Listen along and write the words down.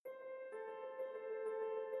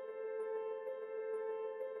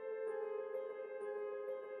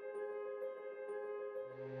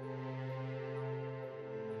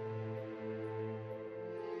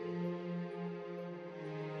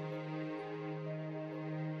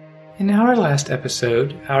In our last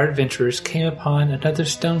episode, our adventurers came upon another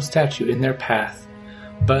stone statue in their path,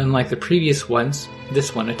 but unlike the previous ones,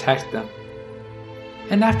 this one attacked them.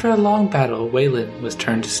 And after a long battle, Waylon was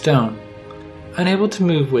turned to stone. Unable to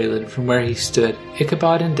move Waylon from where he stood,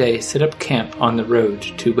 Ichabod and Day set up camp on the road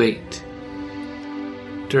to wait.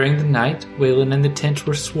 During the night, Waylon and the tent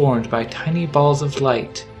were swarmed by tiny balls of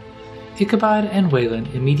light. Ichabod and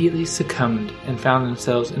Waylon immediately succumbed and found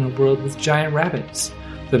themselves in a world with giant rabbits,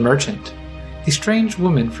 the merchant, the strange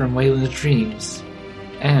woman from Waylon's dreams,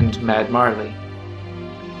 and Mad Marley.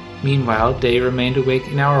 Meanwhile, Day remained awake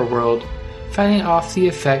in our world, fighting off the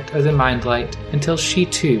effect of the mind light until she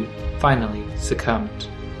too finally succumbed.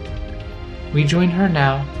 We join her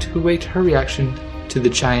now to await her reaction to the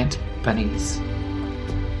giant bunnies.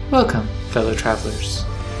 Welcome, fellow travelers,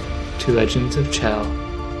 to Legends of Chell.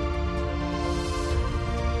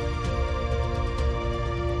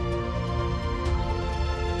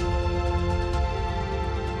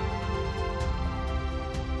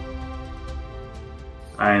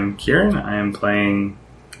 I am Kieran. I am playing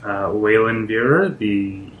Waylon Vera,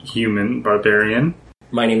 the human barbarian.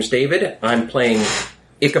 My name's David. I'm playing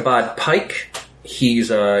Ichabod Pike.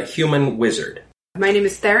 He's a human wizard. My name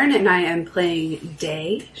is Theron, and I am playing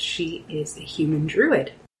Day. She is a human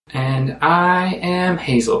druid. And I am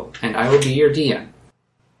Hazel, and I will be your DM.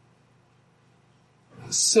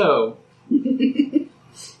 So, you're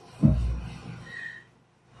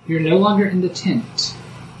no longer in the tent.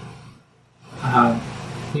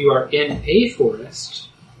 You are in a forest,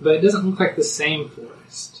 but it doesn't look like the same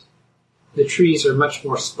forest. The trees are much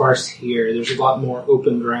more sparse here. There's a lot more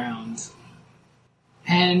open ground.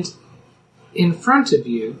 And in front of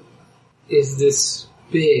you is this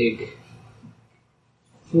big,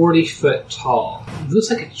 40-foot tall. It looks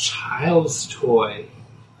like a child's toy.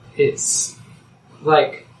 It's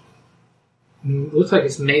like, looks like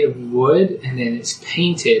it's made of wood, and then it's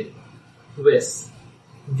painted with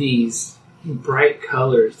these bright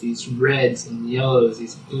colors, these reds and yellows,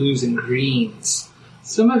 these blues and greens.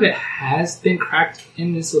 Some of it has been cracked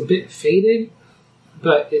and is a bit faded,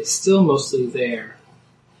 but it's still mostly there.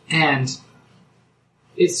 And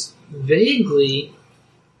it's vaguely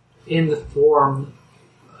in the form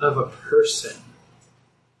of a person.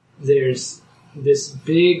 There's this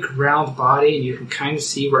big round body, and you can kind of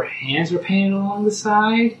see where hands are painted along the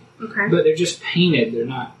side. Okay. But they're just painted. They're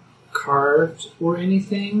not carved or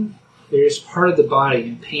anything. They're just part of the body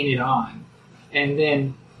and painted on. And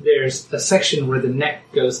then there's a section where the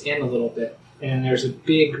neck goes in a little bit, and there's a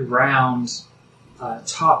big round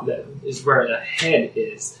top that is where the head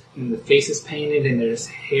is. And the face is painted, and there's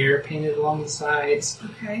hair painted along the sides.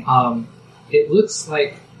 Okay. It looks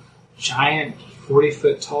like giant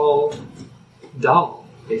 40-foot tall doll,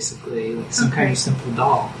 basically, like some kind of simple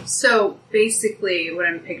doll. So basically what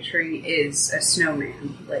I'm picturing is a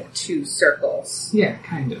snowman, like two circles. Yeah,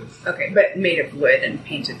 kind of. Okay, but made of wood and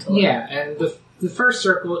painted to look. Yeah, and the first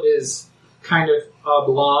circle is kind of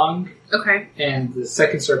oblong. Okay. And the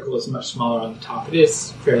second circle is much smaller on the top. It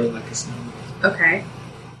is fairly like a snowman. Okay.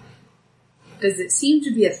 Does it seem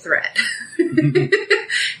to be a threat?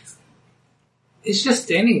 It's just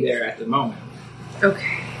standing there at the moment.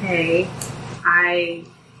 Okay. I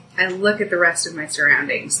look at the rest of my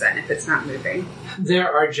surroundings then, if it's not moving. There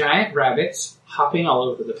are giant rabbits hopping all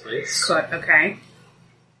over the place. Good, okay.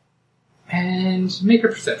 And make a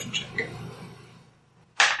perception check.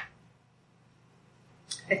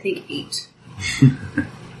 I think 8.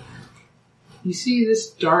 You see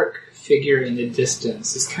this dark figure in the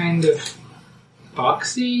distance. It's kind of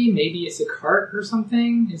boxy. Maybe it's a cart or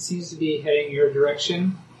something. It seems to be heading your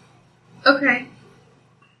direction. Okay.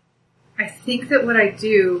 I think that what I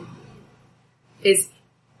do is,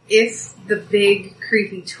 if the big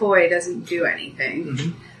creepy toy doesn't do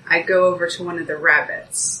anything, I go over to one of the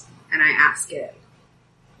rabbits and I ask it,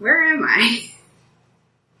 "Where am I?"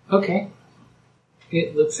 Okay.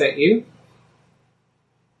 It looks at you.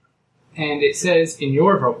 And it says in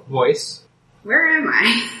your voice, "Where am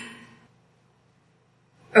I?"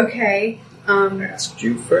 Okay. Asked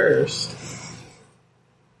you first.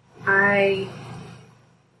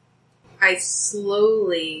 I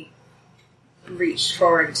slowly reach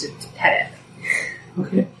forward to pet it.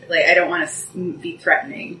 Okay. Like, I don't want to be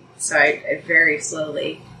threatening, so I very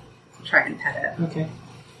slowly try and pet it. Okay.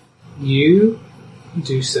 You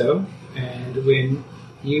do so, and when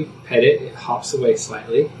you pet it, it hops away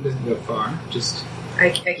slightly. It doesn't go far, just...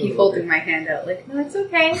 I keep holding my hand out like, "No, it's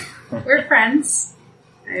okay. We're friends."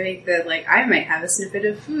 I make the, like, I might have a snippet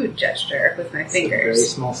of food gesture with my It's a very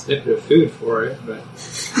fingers. small snippet of food for it, but...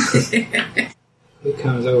 It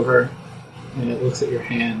comes over, and it looks at your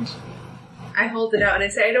hand, I hold it out and I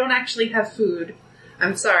say, I don't actually have food.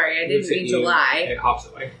 I'm sorry, I didn't mean to lie. It hops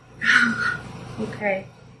away. Okay.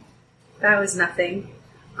 That was nothing.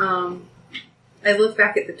 I look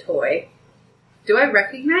back at the toy. Do I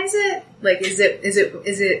recognize it? Like, is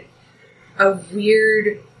it a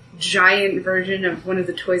weird giant version of one of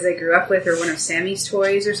the toys I grew up with, or one of Sammy's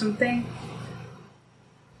toys or something?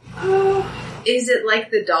 Is it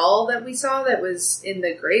like the doll that we saw that was in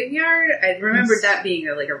the graveyard? I remembered that being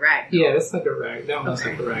like a rag doll. Yeah, that's like a rag. That one's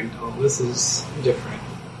like a rag doll. This is different.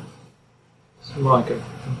 It's more like a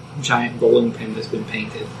giant bowling pin that's been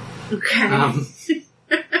painted. Okay.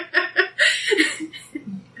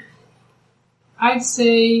 I'd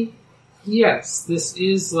say yes. This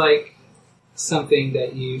is like something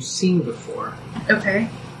that you've seen before. Okay.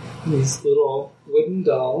 These little wooden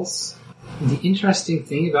dolls. The interesting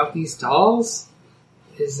thing about these dolls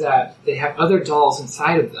is that they have other dolls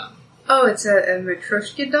inside of them. Oh, it's a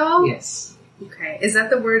Matryoshka doll? Yes. Okay. Is that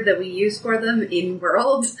the word that we use for them in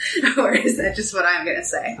world? Or is that just what I'm going to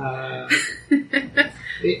say?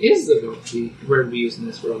 It is the word we use in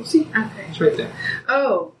this world. See? Okay. It's right there.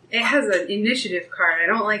 Oh, it has an initiative card. I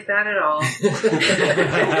don't like that at all.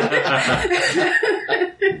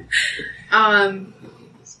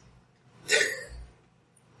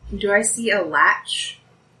 Do I see a latch?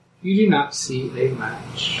 You do not see a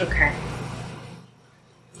latch. Okay.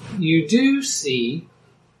 You do see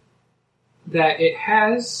that it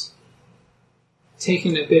has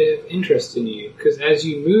taken a bit of interest in you, because as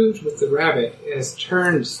you moved with the rabbit, it has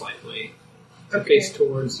turned slightly to face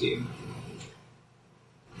towards you.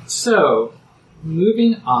 So,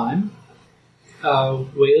 moving on,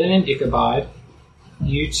 Waylon and Ichabod,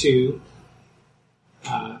 you two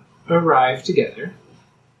arrive together.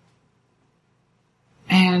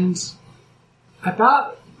 And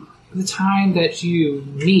about the time that you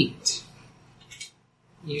meet,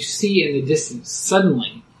 you see in the distance,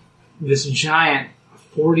 suddenly, this giant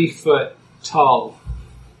 40-foot tall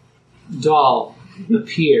doll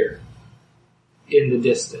appear in the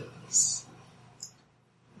distance.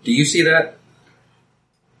 Do you see that?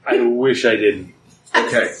 I wish I didn't.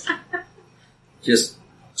 Okay. Just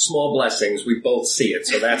small blessings. We both see it,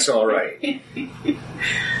 so that's all right.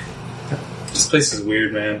 This place is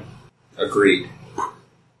weird, man. Agreed.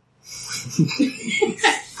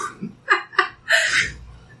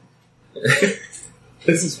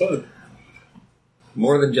 This is fun.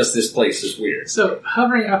 More than just this place is weird. So,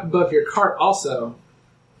 hovering up above your cart also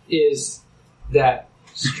is that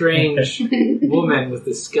strange woman with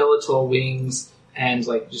the skeletal wings and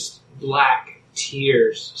like just black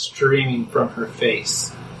tears streaming from her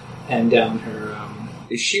face and down her.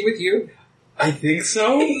 Is she with you? I think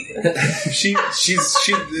so. She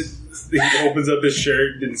opens up his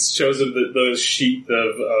shirt and shows him the sheath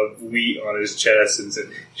of wheat on his chest and says,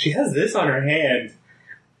 she has this on her hand.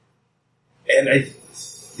 And I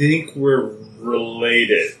think we're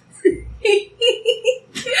related.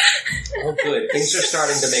 Oh, good. Things are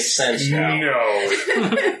starting to make sense now. No.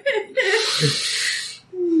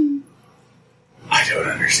 I don't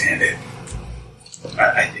understand it.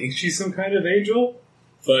 I think she's some kind of angel,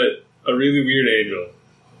 but a really weird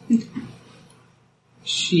angel.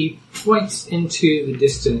 She points into the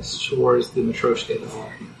distance towards the Matryoshka doll,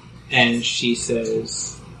 and she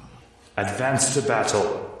says, "Advance to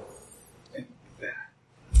battle."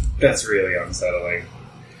 That's really unsettling.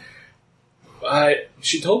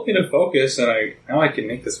 She told me to focus, and now I can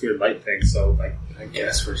make this weird light thing. So, I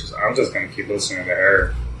guess I'm just going to keep listening to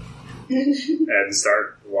her and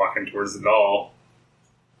start walking towards the doll.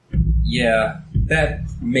 Yeah, that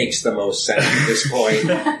makes the most sense at this point.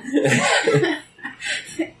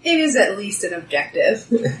 It is at least an objective.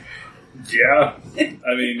 Yeah.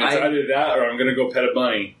 I mean, it's either that or I'm going to go pet a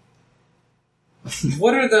bunny.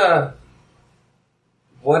 What are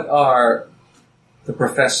the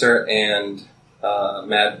professor and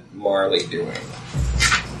Mad Marley doing?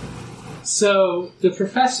 So, the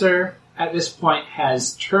professor, at this point,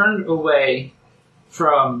 has turned away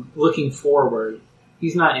from looking forward.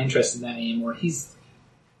 He's not interested in that anymore. He's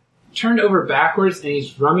turned over backwards, and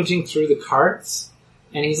he's rummaging through the carts,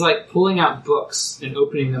 and he's, pulling out books and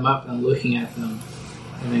opening them up and looking at them.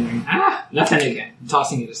 And then going, nothing again, and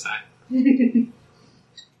tossing it aside.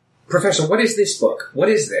 Professor, what is this book? What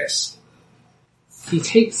is this? He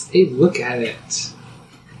takes a look at it.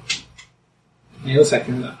 And he looks at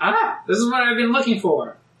him and goes, this is what I've been looking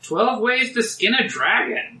for. 12 ways to skin a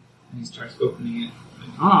dragon. And he starts opening it.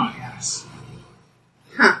 Oh, yes.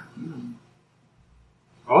 Huh.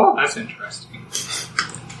 Oh, that's interesting.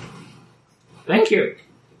 Thank you.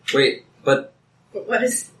 Wait, but But what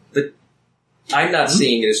is... the I'm not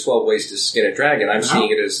seeing it as 12 ways to skin a dragon. I'm seeing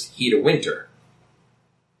it as heat of winter.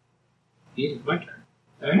 Heat of winter.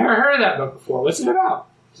 I've never heard of that book before. What's it about?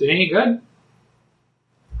 Is it any good?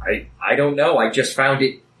 I don't know. I just found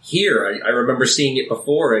it here. I remember seeing it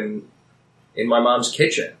before in my mom's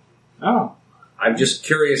kitchen. Oh. I'm just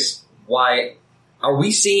curious why. Are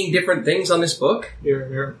we seeing different things on this book?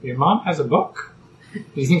 Your mom has a book? Do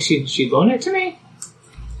you think she'd loan it to me?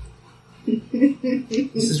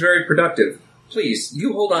 This is very productive. Please,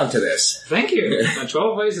 you hold on to this. Thank you.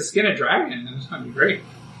 12 ways to skin a dragon. That's going to be great.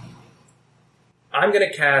 I'm going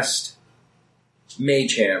to cast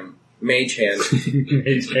Mage Hand. Mage Hand.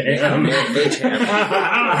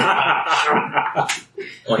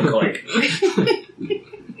 Oink, oink.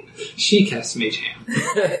 She casts Mage Hand.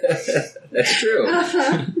 That's true.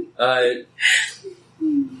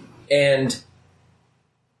 And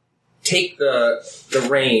take the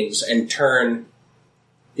reins and turn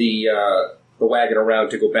the wagon around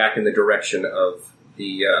to go back in the direction of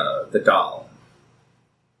the doll,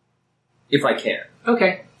 if I can.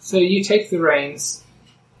 Okay, so you take the reins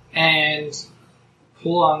and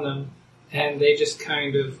pull on them, and they just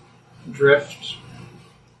kind of drift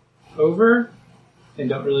over and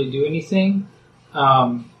don't really do anything.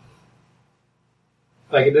 Like,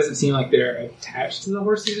 it doesn't seem like they're attached to the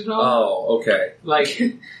horses at all. Oh, okay. Like,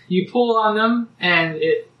 you pull on them, and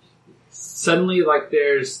it suddenly, like,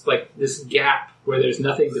 there's, like, this gap where there's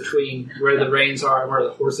nothing between where the reins are and where the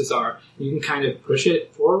horses are. You can kind of push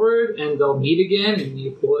it forward, and they'll meet again, and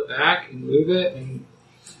you pull it back and move it, and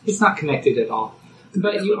it's not connected at all.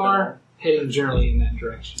 But you are heading generally in that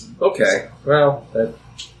direction. Okay. Well,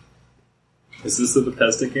 Is this the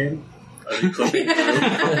Bethesda game? Are you clipping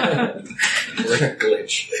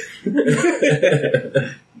glitch.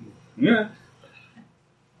 Yeah.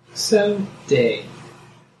 So, Dave,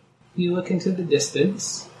 you look into the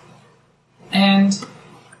distance, and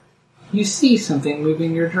you see something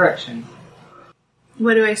moving your direction.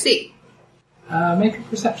 What do I see? Make a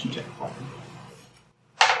perception check for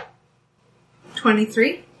me.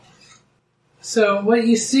 23? So, what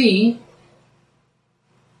you see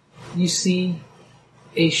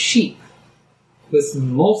a sheep with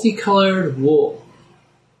multicolored wool,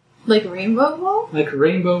 Like rainbow wool? like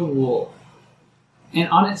rainbow wool. And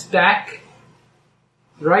on its back,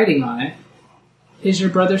 riding on it, is your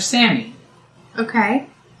brother Sammy. Okay.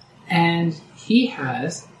 And he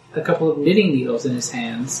has a couple of knitting needles in his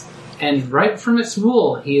hands, and right from its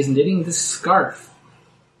wool, he is knitting this scarf,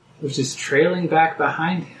 which is trailing back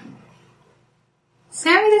behind him.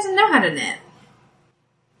 Sammy doesn't know how to knit.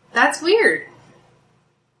 That's weird.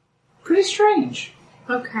 Pretty strange.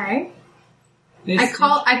 Okay. It's-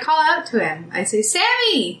 I call out to him. I say,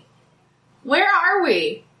 Sammy! Where are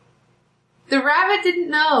we? The rabbit didn't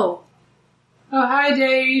know. Oh, hi,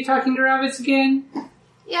 Day. Are you talking to rabbits again?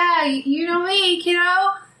 Yeah, you know me, kiddo.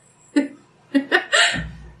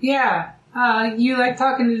 Yeah. You like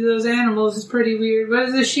talking to those animals. It's pretty weird. What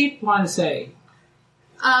does the sheep want to say?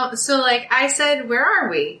 So like I said, where are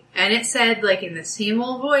we? And it said, like in the same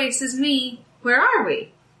old voice as me, where are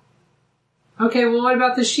we? Okay, well, what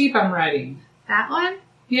about the sheep I'm riding? That one?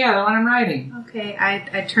 Yeah, the one I'm riding. Okay,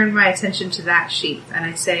 I turn my attention to that sheep and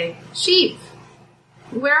I say, sheep,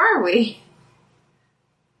 where are we?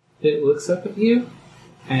 It looks up at you,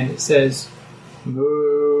 and it says,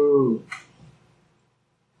 moo.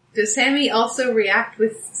 Does Sammy also react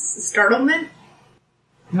with startlement?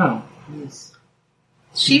 No, it's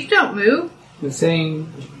Sheep don't move.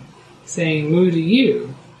 saying moo to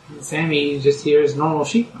you. And Sammy just hears normal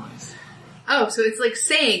sheep noise. Oh, so it's like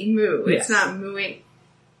saying moo. Yes. It's not mooing.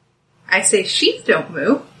 I say sheep don't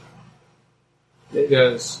moo. It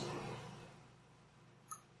goes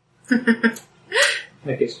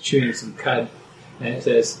like it's chewing some cud, and it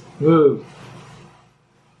says, moo.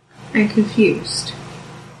 I'm confused.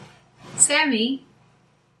 Sammy,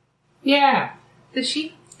 Yeah, the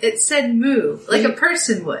sheep, it said moo, like a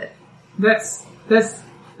person would. that's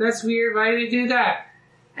weird. Why did it do that?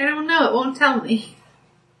 I don't know, it won't tell me.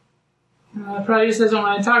 It probably just doesn't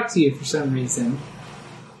want to talk to you for some reason.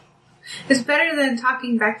 It's better than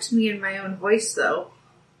talking back to me in my own voice, though.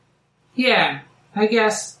 Yeah, I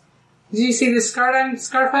guess. Did you see the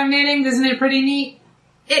scarf I'm knitting? Isn't it pretty neat?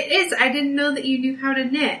 It is. I didn't know that you knew how to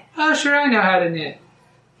knit. Oh, sure, I know how to knit.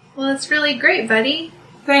 Well, it's really great, buddy.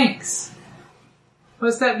 Thanks.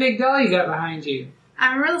 What's that big doll you got behind you?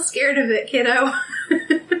 I'm real scared of it, kiddo.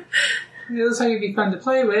 It looks like it'd be fun to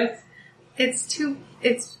play with.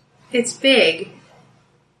 It's big.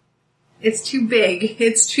 It's too big.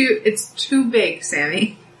 It's too big,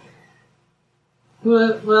 Sammy.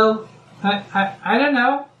 Well, I don't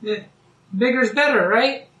know. Bigger's better,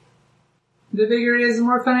 right? the bigger it is, the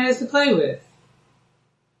more fun it is to play with.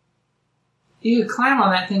 You could climb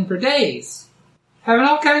on that thing for days, having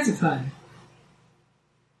all kinds of fun.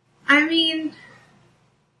 I mean,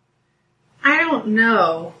 I don't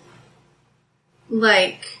know.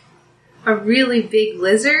 Like, a really big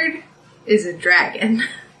lizard is a dragon.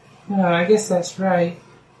 Oh, I guess that's right.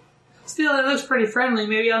 Still, it looks pretty friendly.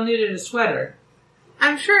 Maybe I'll knit it a sweater.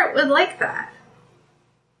 I'm sure it would like that.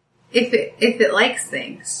 If it likes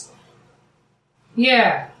things.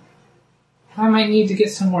 Yeah. I might need to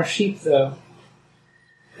get some more sheep, though.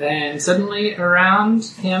 And suddenly, around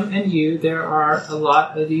him and you, there are a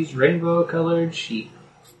lot of these rainbow-colored sheep.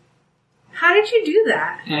 How did you do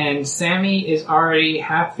that? And Sammy is already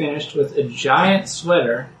half finished with a giant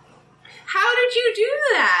sweater. How did you do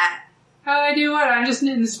that? How do I do what? I'm just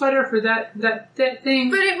knitting the sweater for that thing.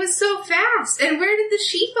 But it was so fast. And where did the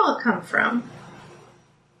sheep all come from?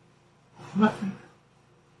 What?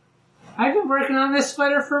 I've been working on this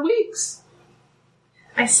sweater for weeks.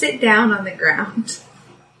 I sit down on the ground.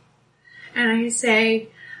 And I say,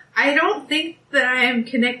 I don't think that I am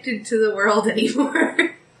connected to the world anymore.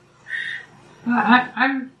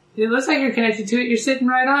 It looks like you're connected to it. You're sitting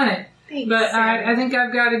right on it. Thanks, But Sarah. I think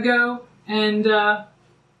I've got to go and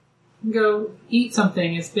go eat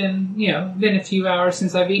something. It's been, been a few hours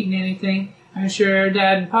since I've eaten anything. I'm sure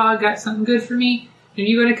Dad and Pa got something good for me. Are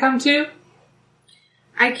you going to come too?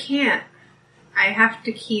 I can't. I have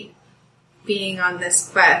to keep being on this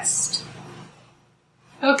quest.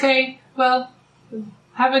 Okay, well,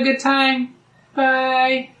 have a good time.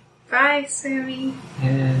 Bye. Bye, Sammy.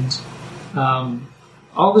 And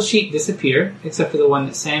all the sheep disappear, except for the one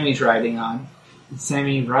that Sammy's riding on. And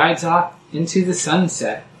Sammy rides off into the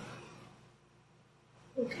sunset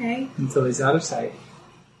Okay. until he's out of sight.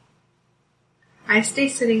 I stay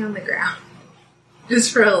sitting on the ground.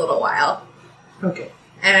 Just for a little while. Okay.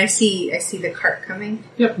 And I see the cart coming.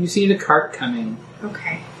 Yep, you see the cart coming.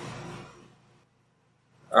 Okay.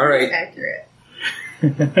 All right. Accurate.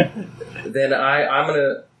 Then I'm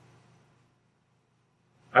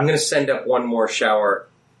gonna send up one more shower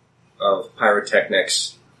of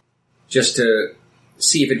pyrotechnics just to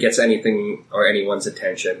see if it gets anything or anyone's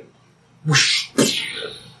attention.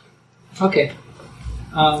 Okay.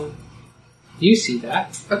 You see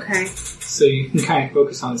that, Okay. so you can kind of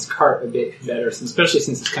focus on this cart a bit better, especially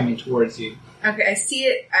since it's coming towards you. Okay, I see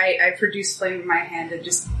it. I produce flame in my hand and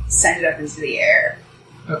just send it up into the air.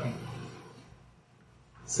 Okay.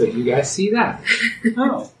 So you guys see that.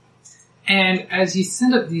 Oh. And as you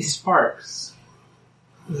send up these sparks,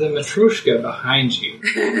 the Matryoshka behind you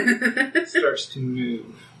starts to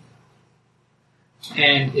move.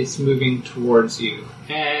 And it's moving towards you.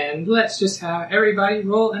 And let's just have everybody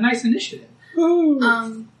roll a nice initiative.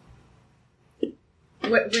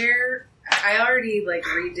 Where I already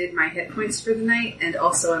redid my hit points for the night, and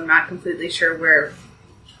also I'm not completely sure we're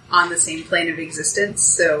on the same plane of existence.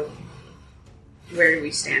 So where do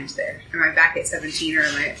we stand there? Am I back at 17 or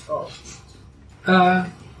am I at full?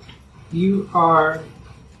 You are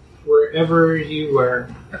wherever you were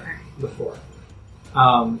Okay. before.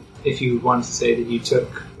 If you want to say that you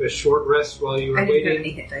took a short rest while you were I didn't have any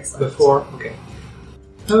waiting hit dice left. before. Okay.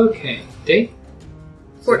 Okay. Date?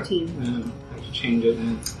 14. I have to change it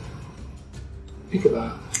and think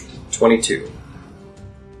about 22.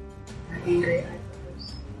 Angry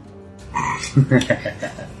eyebrows.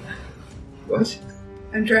 What?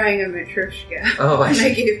 I'm drawing a Matryoshka. Oh, I and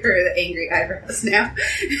I see. gave her the angry eyebrows now.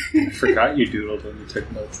 I forgot you doodled when you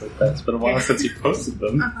took notes like that. It's been a while since you posted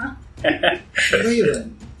them. Uh-huh.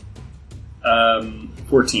 Raylan.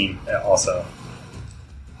 14 also.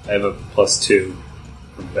 I have a +2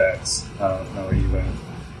 from Dex. I don't know where you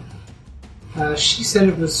went. She said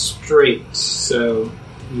it was straight, so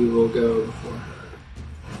you will go before.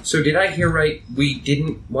 So did I hear right? We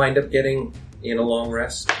didn't wind up getting in a long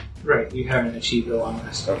rest? Right, you haven't achieved a long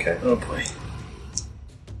rest. Okay. Oh boy.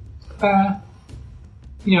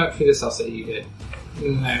 You know what, for this I'll say you did.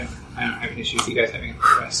 No, I don't have an issue with you guys having a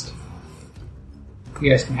full rest. You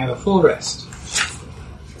guys can have a full rest.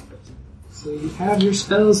 So you have your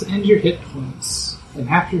spells and your hit points, and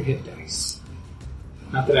half your hit dice.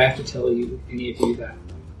 Not that I have to tell you, any of you, that.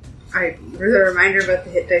 The reminder about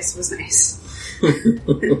the hit dice was nice.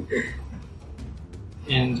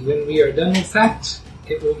 And when we are done with that,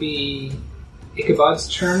 it will be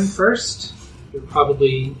Ichabod's turn first. You're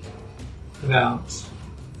probably about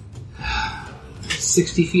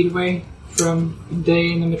 60 feet away from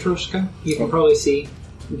Day and the Matryoshka. You can probably see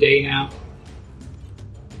Day now.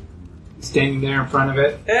 Standing there in front of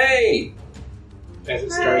it Hey! as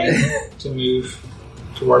it's starting to move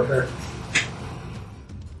toward her.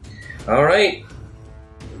 Alright.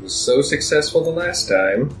 It was so successful the last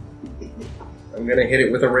time. I'm gonna hit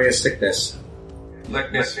it with a ray of sickness.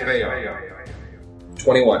 Sickness fail.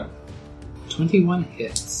 21. 21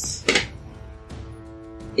 hits.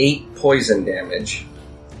 8 poison damage.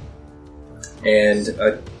 And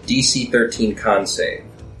a DC 13 con save.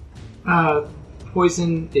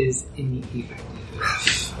 Poison is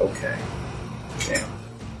ineffective. Okay. Damn.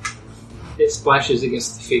 It splashes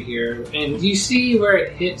against the figure, and you see where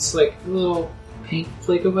it hits like a little paint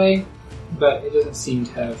flake away, but it doesn't seem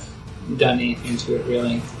to have done anything to it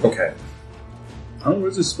really. Okay. How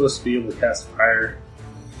was it supposed to be able to cast fire?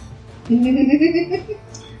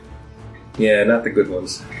 Yeah, not the good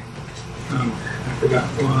ones. I forgot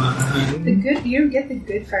one. You don't get the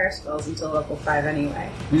good fire spells until level 5 anyway.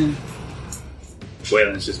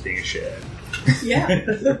 Wayland's just being a shit. Yeah.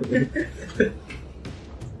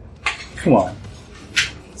 Come on.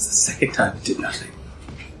 It's the second time it did nothing.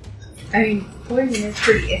 I mean, poison is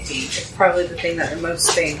pretty iffy. It's probably the thing that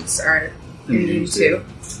most things are immune to.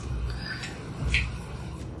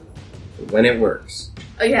 When it works.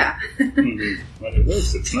 Oh, yeah. Mm-hmm. When it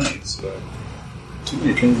works, it's nice, but too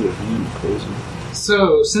many things that are immune to poison.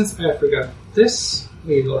 So, since I forgot this,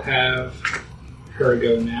 we will have her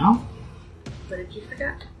go now. What did you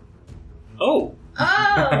forget? Oh!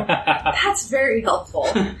 Oh! That's very helpful.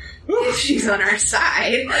 If she's on our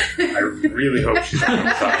side. I really hope she's on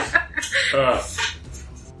the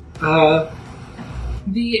side.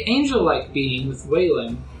 The angel-like being with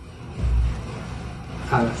Waylon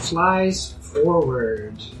flies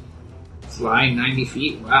forward. Flying 90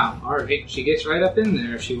 feet. Wow. Alright, she gets right up in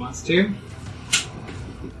there if she wants to.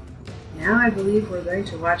 Now I believe we're going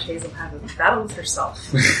to watch Hazel have a battle with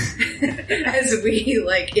herself. As we,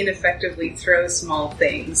 ineffectively throw small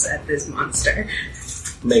things at this monster.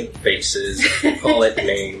 Make faces. Call it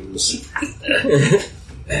names.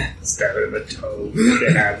 Stab it in the toe if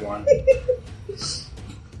they had one.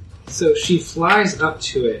 So she flies up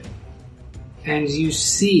to it, and you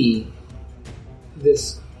see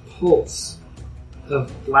this pulse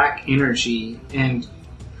of black energy, and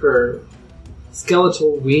her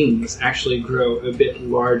skeletal wings actually grow a bit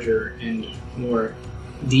larger and more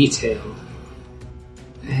detailed.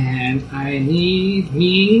 And I need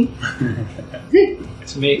me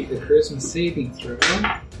to make a charisma saving throw.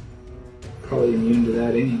 Probably immune to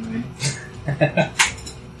that anyway.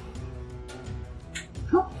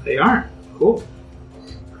 Oh, they aren't. Cool.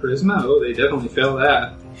 Charisma? Oh, they definitely fail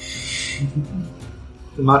that.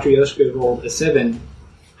 The Matryoshka rolled a 7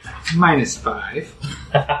 minus 5.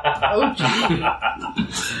 Oh, gee.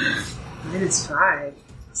 -5.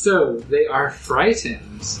 So, they are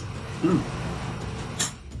frightened.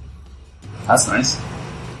 That's nice.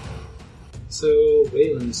 So,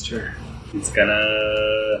 Waylon's turn. He's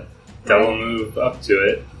gonna double move up to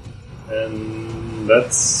it, and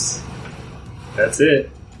that's it.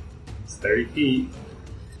 It's 30 feet.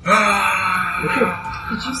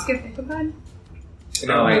 Did you skip Ichabod?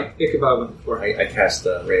 No, Ichabod went before. I cast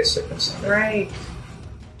the ray of sickness. Right.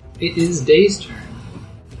 It is Day's turn.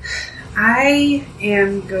 I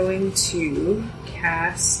am going to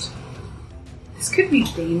cast... This could be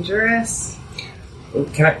dangerous.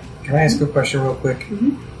 Can I ask a question real quick?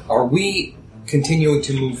 Mm-hmm. Are we continuing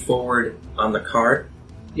to move forward on the cart?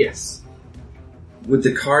 Yes. Would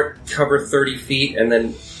the cart cover 30 feet and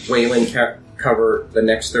then Waylon cover the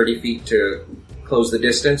next 30 feet to close the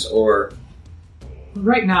distance, or...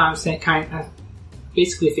 Right now, I'm saying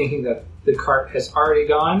basically thinking that the cart has already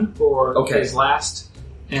gone, or is last,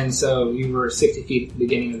 and so you were 60 feet at the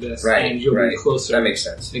beginning of this, and you'll be closer. That makes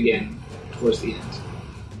sense. Again, towards the end.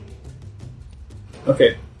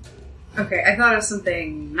 Okay. Okay, I thought of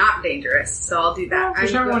something not dangerous, so I'll do that.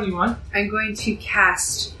 Whichever one you want. I'm going to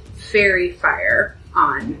cast Fairy Fire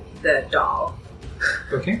on the doll.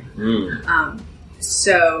 Okay.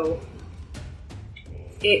 So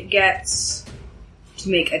it gets to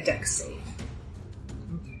make a dex save.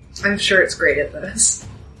 I'm sure it's great at this.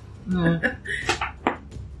 11.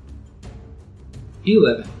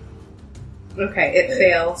 Okay, it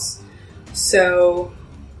fails. So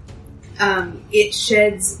it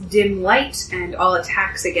sheds dim light, and all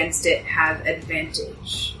attacks against it have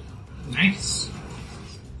advantage. Nice.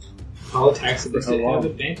 All attacks against it have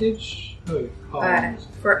advantage?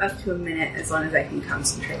 For up to a minute, as long as I can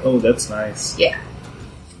concentrate. Oh, that's nice. Yeah.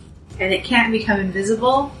 And it can't become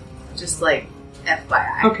invisible, just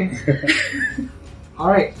FYI. Okay.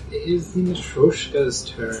 Alright, it is the Matryoshka's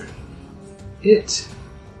turn. It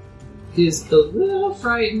is a little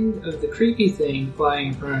frightened of the creepy thing flying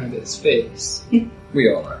in front of its face. We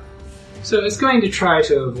all are. So it's going to try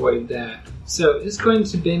to avoid that. So it's going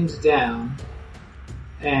to bend down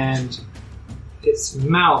and its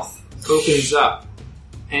mouth opens up,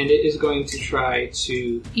 and it is going to try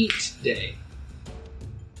to eat Day.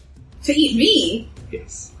 To eat me?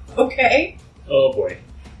 Yes. Okay. Oh boy.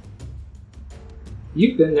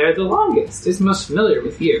 You've been there the longest. It's most familiar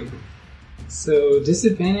with you. So,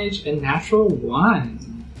 disadvantage and natural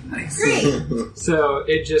 1. Great. So,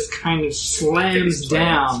 it just kind of slams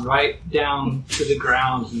down, right down to the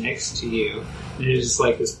ground next to you. And it is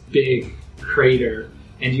like this big crater.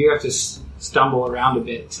 And you have to stumble around a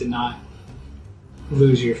bit to not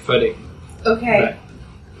lose your footing. Okay. But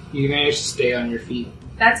you manage to stay on your feet.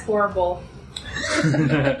 That's horrible.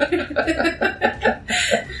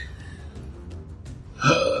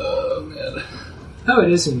 Oh man. Oh,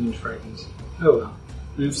 it is immune to frightened. Oh well.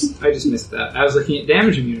 Oops, I just missed that. I was looking at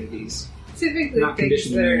damage immunities. Typically, Not things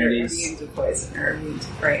conditioned that are immunities. immune to poison are immune to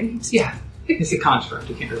frightened. Yeah, it's a construct.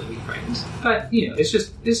 You can't really be frightened, but you know, it's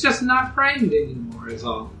just not frightened anymore. Is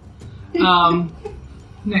all.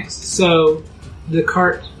 Next, so the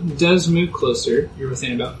cart does move closer. You're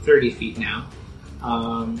within about 30 feet now.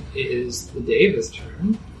 It is the Davis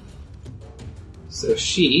turn, so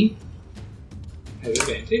she has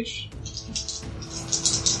advantage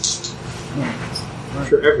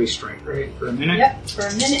for every strike, right? For a minute. Yep, for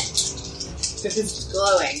a minute. Because it's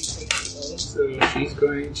glowing, basically. So she's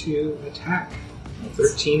going to attack.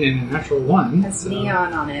 13 and a natural 1. Has so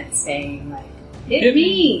neon on it saying, like, hit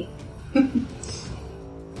me!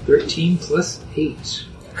 13 plus 8.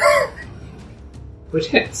 Which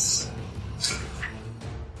hits.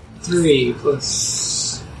 3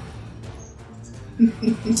 plus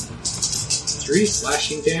 3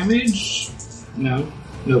 slashing damage. No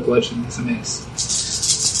bludgeoning. It's a miss.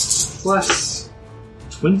 Plus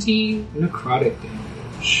 20 necrotic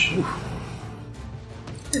damage.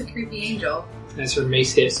 The creepy angel. As her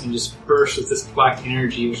mace hits and just bursts with this black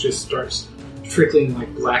energy, which just starts trickling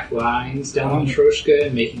like black lines down Troshka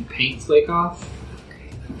and making paint flake off.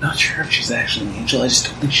 I'm not sure if she's actually an angel. I just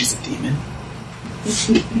don't think she's a demon.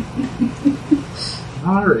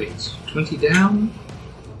 Alright, 20 down.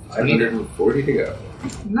 540 to go.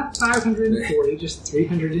 Not 540, just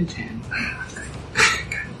 310.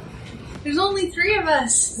 There's only 3 of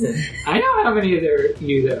us! I know how many of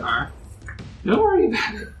you there are. Don't worry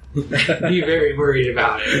about it. Be very worried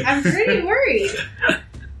about it. I'm pretty worried.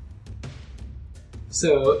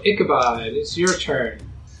 So, Ichabod, it's your turn.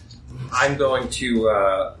 I'm going to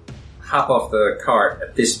hop off the cart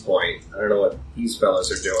at this point. I don't know what these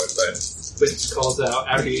fellas are doing, but Quince calls out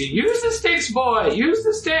after you, use the sticks, boy! Use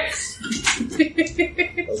the sticks!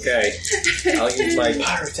 okay. I'll use my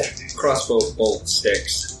crossbow bolt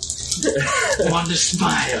sticks. Want to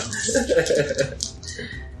smile.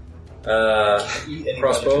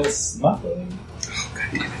 Crossbow. Oh, God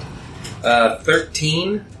damn it.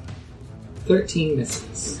 13. 13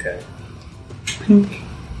 misses. Okay.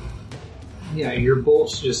 Yeah, your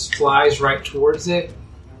bolt just flies right towards it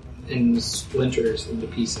and splinters into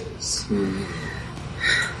pieces.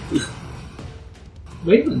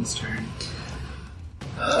 Waylon's turn.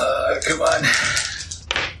 Come on.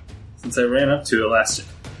 Since I ran up to it last,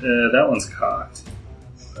 that one's cocked.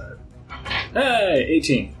 But, hey,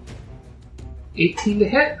 18. 18 to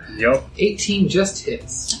hit? Yep. 18 just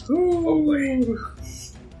hits. Oh boy.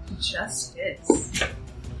 Just hits.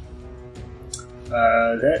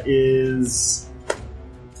 That is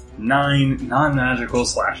 9 non-magical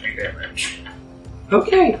slashing damage.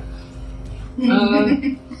 Okay.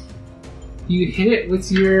 You hit it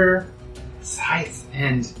with your scythe,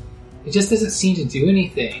 and it just doesn't seem to do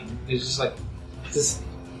anything. It's just like, is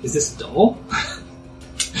this dull?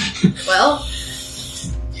 Well,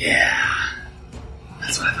 Yeah.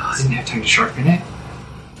 That's what I thought. Didn't have time to sharpen it.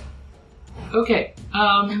 Okay.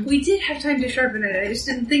 we did have time to sharpen it. I just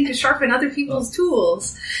didn't think to sharpen other people's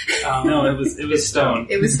tools. No, it was stone.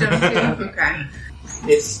 It was stone too. Okay.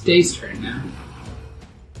 It's Day's turn now.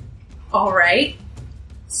 Alright.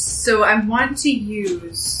 So I want to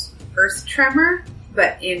use Earth Tremor,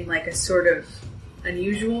 but in like a sort of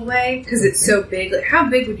unusual way, because it's so big. Like, how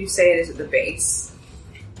big would you say it is at the base?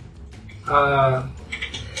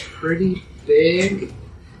 Pretty big.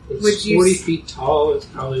 It's Would you 40 feet tall. It's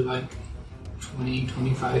probably like 20,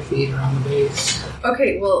 25 feet around the base.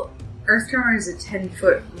 Okay, well, Earth Tremor is a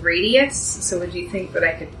 10-foot radius, so would you think that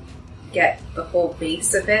I could get the whole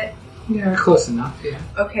base of it? Yeah, close enough, yeah.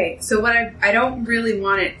 Okay, so what I don't really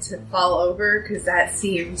want it to fall over, because that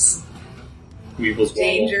seems Weevil's wobble.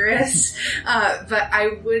 dangerous, but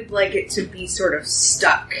I would like it to be sort of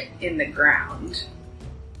stuck in the ground,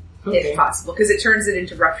 if possible, because it turns it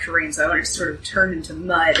into rough terrain, so I want it to sort of turn into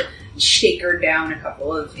mud and shake her down a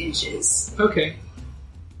couple of inches. Okay.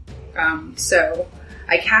 So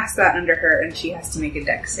I cast that under her, and she has to make a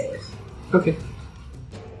dex save. Okay.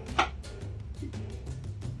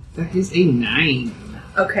 That is a 9.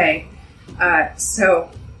 Okay.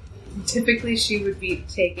 So typically she would be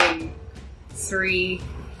taking 3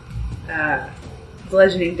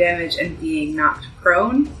 bludgeoning damage and being knocked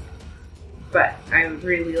prone. But I would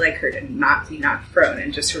really like her to not be knocked prone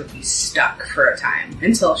and just sort of be stuck for a time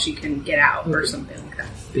until she can get out or something like that.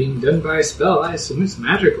 Being done by a spell, I assume it's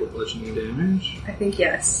magical bludgeoning damage. I think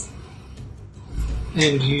yes.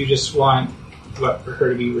 And you just want, what, for her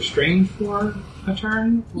to be restrained for a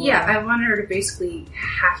turn? Or? Yeah, I want her to basically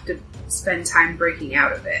have to spend time breaking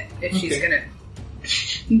out of it if she's going to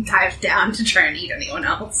dive down to try and eat anyone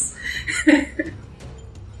else.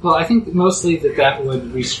 Well, I think mostly that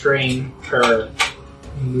would restrain her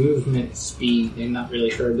movement speed and not really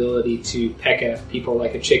her ability to peck at people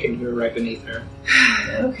like a chicken who are right beneath her.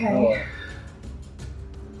 Okay.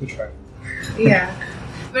 We tried. Yeah.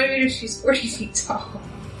 But I mean, if she's 40 feet tall,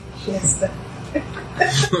 she has to...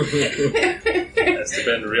 Has to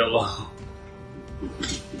been real long.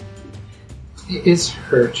 It is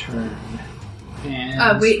her turn.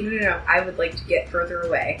 And wait, no. I would like to get further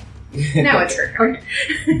away. Now it's her turn.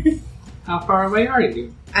 how far away are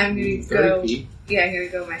you? I'm going to 30 go... feet. Yeah, I'm going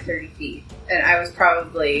to go my 30 feet. And I was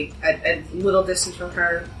probably a little distance from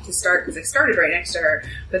her to start, because I started right next to her,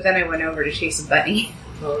 but then I went over to chase a bunny.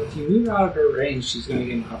 Well, if you move out of her range, she's going to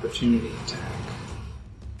get an opportunity attack.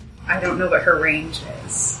 I don't know what her range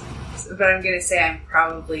is. But I'm going to say I'm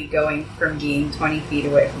probably going from being 20 feet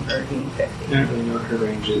away from her being 50. I don't really know what her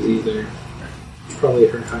range is either. Probably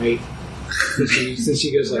her height. Since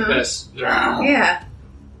she goes like this. Yeah.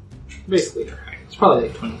 Basically her height. It's probably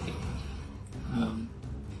like 20 feet.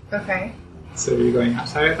 Okay. So you're going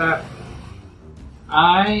outside of that?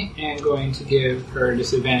 I am going to give her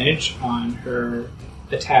disadvantage on her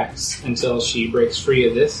attacks until she breaks free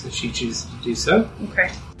of this, if she chooses to do so.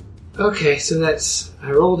 Okay. Okay, so that's...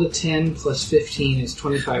 I rolled a 10 plus 15 is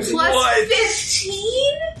 25. Plus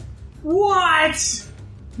 15? What?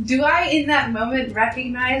 Do I, in that moment,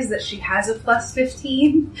 recognize that she has a plus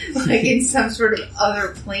 15? Like in some sort of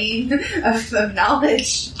other plane of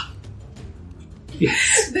knowledge?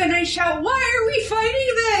 Yes. Then I shout, why are we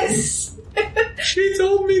fighting this? She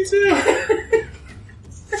told me to.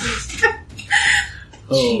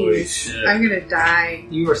 Holy Jeez. shit. I'm gonna die.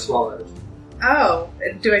 You are swallowed. Oh,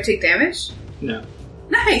 do I take damage? No.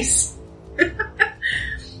 Nice!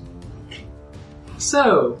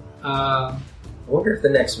 So, I wonder if the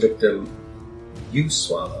next victim you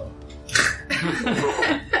swallow.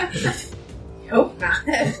 Hope not.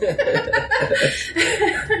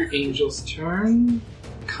 Angel's turn.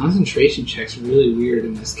 Concentration check's really weird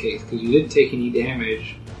in this case, because you didn't take any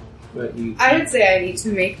damage, but you... I would say I need to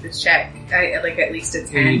make the check. Like at least a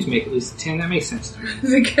 10. You need to make at least a 10. That makes sense to me.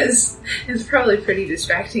 Because it's probably pretty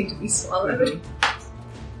distracting to be swallowed.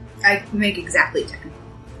 I make exactly 10.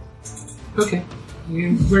 Okay.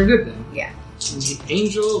 We're good then. Yeah. And the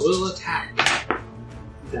angel will attack.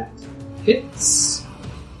 That hits.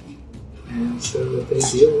 And so they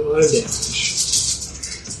deal a lot of damage.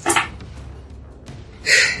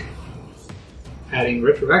 Adding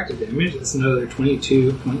retroactive damage, that's another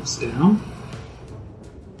 22 points down.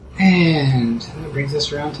 And that brings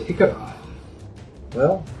us around to Ichabod.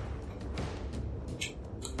 Well,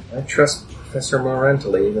 I trust Professor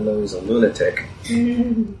Morentally, even though he's a lunatic.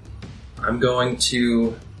 I'm going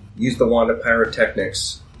to use the wand of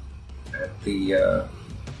pyrotechnics at the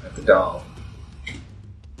doll.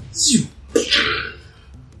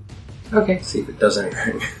 Okay. See if it does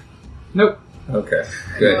anything. Nope. Okay,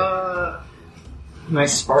 good.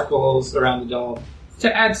 Nice sparkles around the doll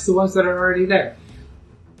to add to the ones that are already there.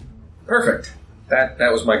 Perfect. That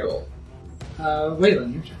was my goal.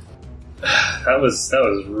 Waylon, your turn. That was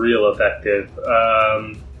real effective.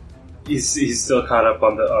 He's still caught up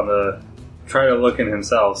on the trying to look in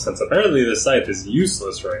himself, since apparently the scythe is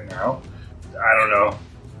useless right now. I don't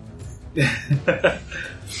know.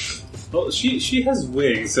 Well, she has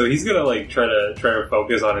wings, so he's gonna like try to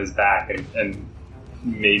focus on his back and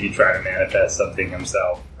maybe try to manifest something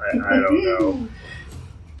himself. I don't know.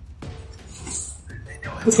 I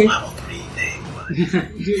know it's Okay. a level 3 thing, but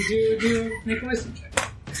do make a wisdom check.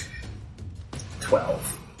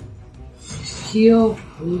 12. Feel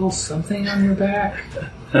a little something on your back.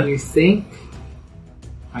 You think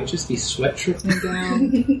might just be sweat trickling down,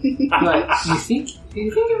 but you think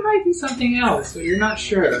it might be something else, but you're not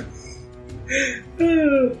sure.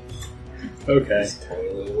 Okay. Tiny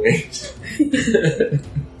little wings.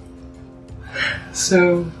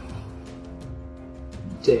 So,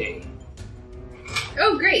 Day,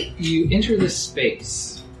 Oh, great. you enter this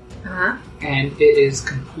space, Uh-huh. and it is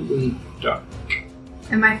completely dark.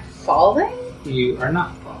 Am I falling? You are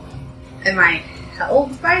not falling. Am I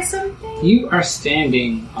held by something? You are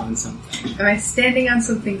standing on something. Am I standing on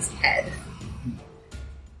something's head?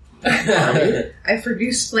 I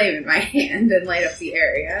produce flame in my hand and light up the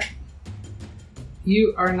area.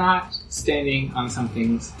 You are not standing on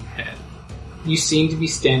something's head. You seem to be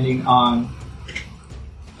standing on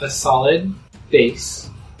a solid base,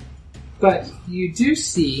 but you do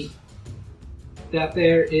see that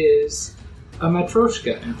there is a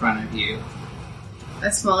Matryoshka in front of you.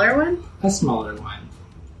 A smaller one? A smaller one.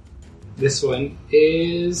 This one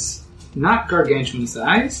is not gargantuan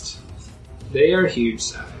sized. They are huge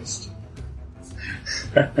sized.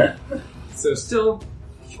 So still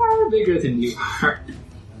far bigger than you are.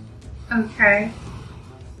 Okay.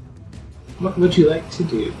 What would you like to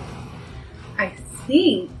do? I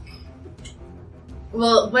think...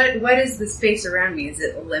 Well, what is the space around me? Is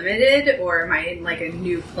it limited, or am I in, like, a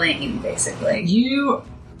new plane, basically?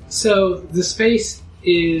 So the space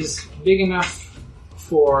is big enough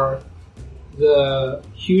for the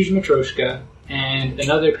huge Matryoshka and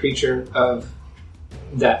another creature of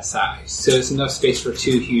that size. So it's enough space for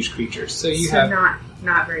two huge creatures. So you have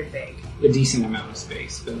not very big. a decent amount of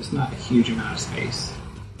space, but it's not a huge amount of space.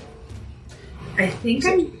 I think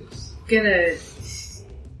So I'm it is. gonna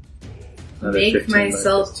Another make 15 by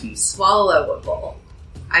myself 15. swallowable.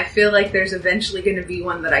 I feel like there's eventually going to be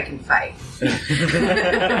one that I can fight.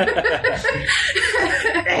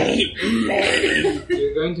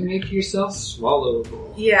 You're going to make yourself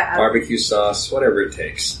swallowable. Yeah. Barbecue sauce, whatever it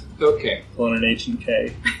takes. Okay, Pulling an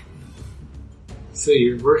H&K. so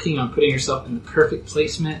you're working on putting yourself in the perfect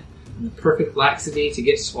placement, and the perfect laxity to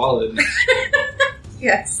get swallowed.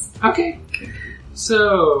 Yes. Okay,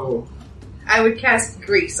 so I would cast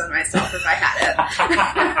grease on myself if I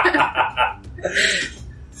had it.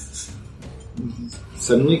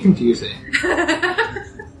 suddenly confusing.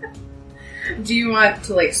 Do you want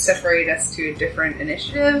to, like, separate us to a different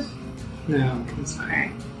initiative? No, it's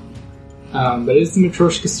fine. Alright. But it's the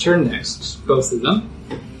Matryoshka's turn next, both of them.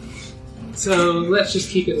 So let's just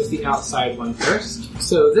keep it with the outside one first.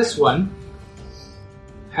 So this one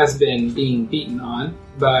has been being beaten on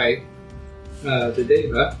by the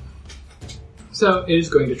Deva. So it is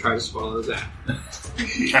going to try to swallow that.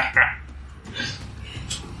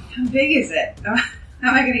 How big is it?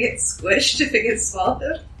 Am I going to get squished if it gets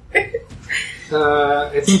swallowed?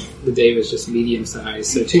 I think the Deva is just medium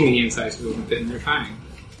sized, so two medium sized people can fit in there fine.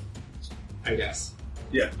 I guess.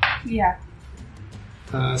 Yeah. Yeah.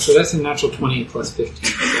 So that's a natural 20 plus 15.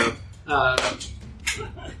 So,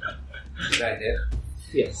 That hit.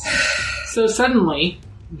 yes. So suddenly,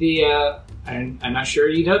 I'm not sure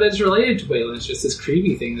you know that's related to Waylon, it's just this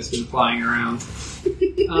creepy thing that's been flying around.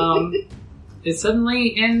 It's suddenly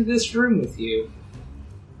in this room with you.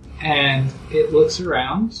 And it looks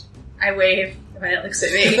around. I wave when it looks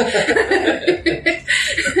at me.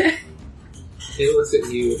 It looks at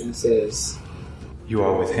you and says, You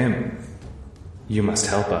are with him. You must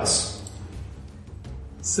help us.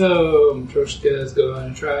 so Matryoshka is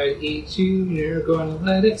going to try to eat you, and you're going to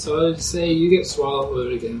let it, so I'll just say you get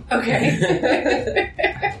swallowed again. Okay.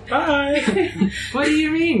 Bye! What do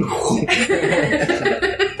you mean?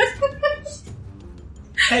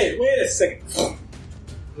 Hey, wait a second.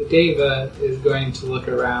 The Deva is going to look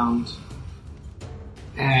around,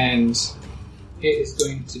 and it is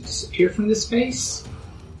going to disappear from this space,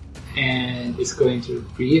 and it's going to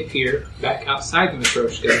reappear back outside the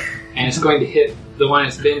Matryoshka, and it's going to hit the one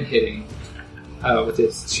it's been hitting with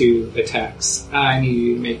its two attacks. I need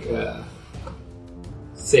you to make a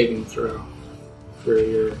saving throw for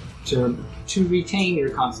your to retain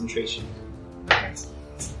your concentration. I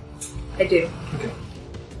do. Okay.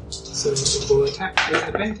 So it will attack with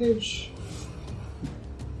advantage.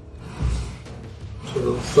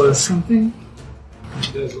 So plus something.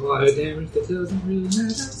 It does a lot of damage that doesn't really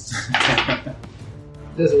matter.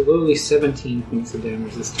 It does a lowly 17 points of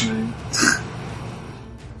damage this time.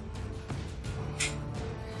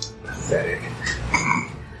 Pathetic.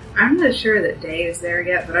 I'm not sure that Day is there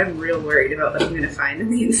yet, but I'm real worried about what I'm going to find on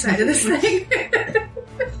the inside of this thing.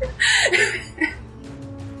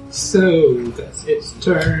 So that's its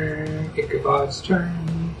turn. Ichabod's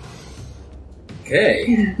turn.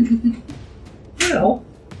 Okay. Well,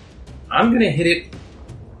 I'm going to hit it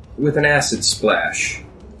with an acid splash.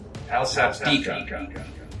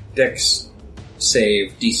 Dex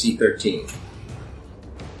save DC 13.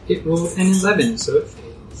 It rolled an 11, so it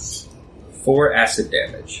fails. 4 acid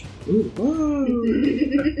damage.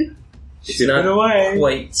 Ooh. It's Ship not it away.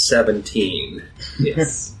 quite 17.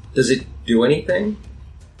 Yes. Does it do anything?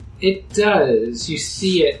 It does. You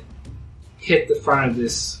see it hit the front of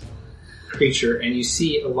this creature, and you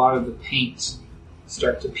see a lot of the paint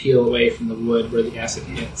start to peel away from the wood where the acid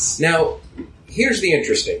hits. Now, here's the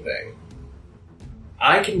interesting thing.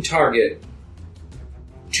 I can target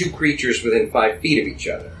 2 creatures within 5 feet of each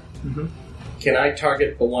other. Mm-hmm. Can I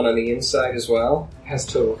target the one on the inside as well? Has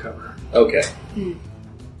total cover. Okay.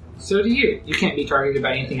 So do you. You can't be targeted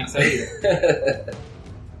by anything outside either.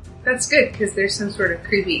 That's good, because there's some sort of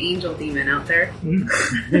creepy angel demon out there.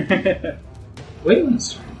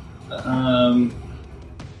 Wayland's turn.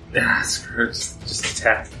 Screw it. Just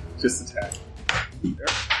attack. Just attack.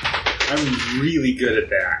 I'm really good at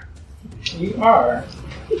that. You are.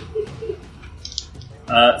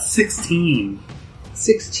 16.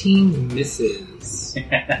 16 misses.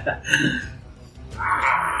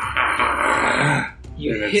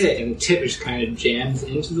 You hit it, and the tip just kind of jams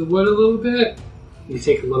into the wood a little bit. You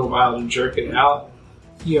take a little while to jerk it out.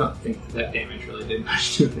 You don't think that damage really did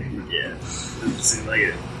much to it. Yeah. Doesn't seem like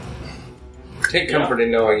it. Take comfort in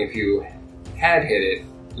knowing if you had hit it,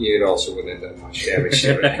 it also wouldn't have done much damage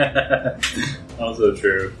to it. Also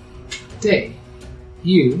true. Day,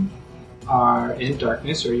 you are in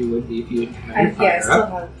darkness, or you would be if you didn't have your Yeah, I fire still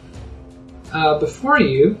up. have. Before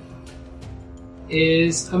you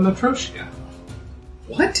is a Matryoshka.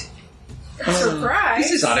 What? Surprise!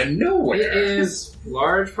 This is out of nowhere. It is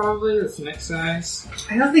large, probably. It's neck size.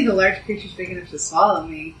 I don't think a large creature's big enough to swallow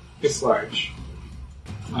me. It's large.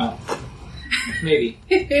 Well, maybe.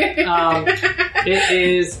 It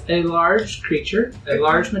is a large creature, a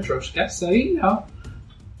large Matryoshka, so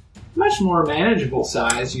much more manageable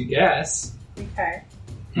size, you guess. Okay.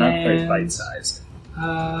 Not very And, bite-sized.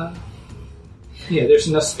 Yeah, there's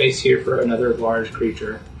enough space here for another large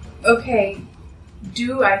creature. Okay.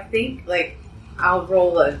 Do I think, I'll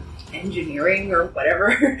roll a engineering or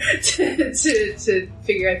whatever to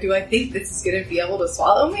figure out, do I think this is going to be able to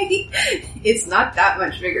swallow me? It's not that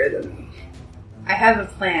much bigger than me. I have a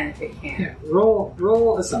plan if it can. Yeah,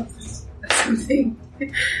 roll a something. Something.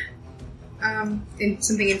 In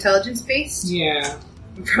something intelligence-based? Yeah,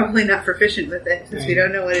 I'm probably not proficient with it, since we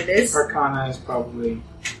don't know what it is. Arcana is probably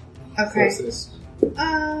Okay. closest.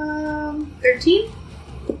 13?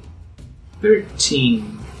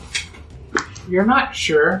 13. You're not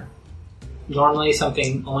sure. Normally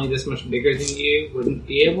something only this much bigger than you wouldn't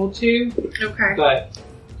be able to, Okay. but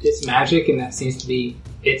it's magic and that seems to be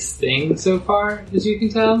its thing so far, as you can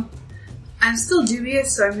tell. I'm still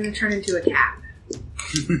dubious, so I'm going to turn into a cat.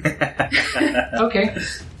 Okay.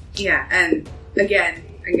 Yeah, and again,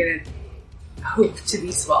 I'm going to hope to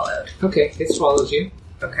be swallowed. Okay, it swallows you.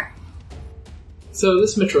 Okay. So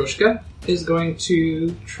this Matryoshka is going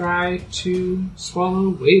to try to swallow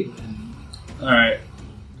Wayland. Alright.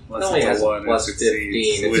 It only has one plus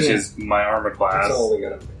succeeds, 15. which Yeah. is my armor class. It's only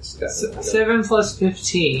going to miss. Definitely. 7 plus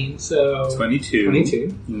 15, so... 22.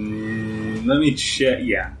 22. Let me check.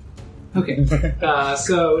 Yeah. Okay.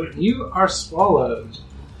 So you are swallowed,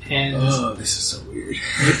 and Oh, this is so weird.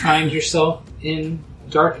 you find yourself in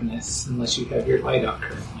darkness, unless you have your light out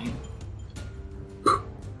currently.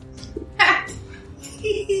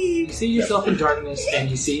 You see yourself in darkness, and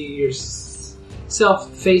you see yourself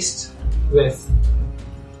faced with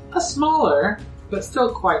a smaller, but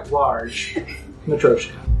still quite large,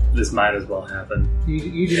 Matryoshka. This might as well happen.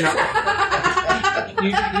 You do not.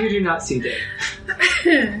 you do not see Dave.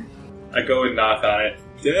 I go and knock on it.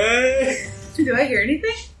 Dang! Do I hear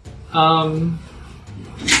anything? No.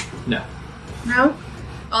 No?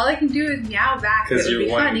 All I can do is meow back. Because It'll you're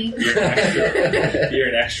be one. funny. You're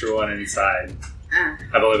an extra one inside. Ah.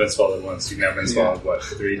 I've only been swallowed once. You've now been swallowed, what,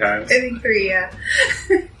 3 times? I think 3, yeah.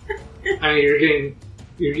 I mean,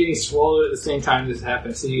 you're getting swallowed at the same time this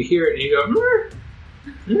happens. So you hear it and you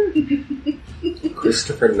go,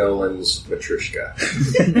 Christopher Nolan's Matryoshka.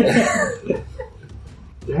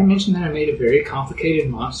 Did I mention that I made a very complicated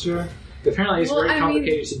monster? Apparently it's Well, very I mean,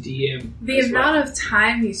 complicated to DM. The as well. amount of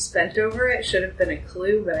time you spent over it should have been a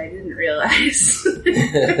clue, but I didn't realize.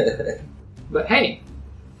 But hey,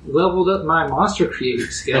 leveled up my monster creating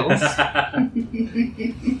skills.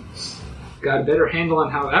 Got a better handle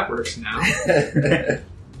on how that works now.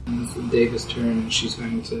 And it's Davis' turn, and she's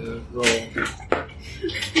going to roll.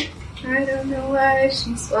 I don't know why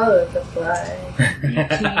she swallowed the fly.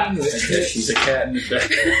 19, which hits. She's a cat in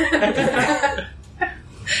the bed.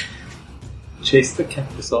 Chase the cat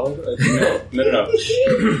to swallow the... No.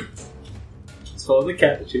 Swallow the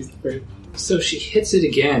cat to chase the bird. So she hits it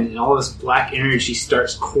again, and all this black energy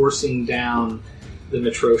starts coursing down the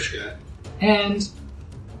Matryoshka. And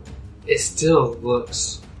it still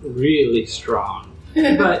looks really strong.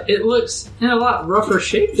 But it looks in a lot rougher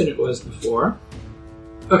shape than it was before.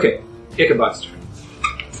 Okay, Ichabod's turn.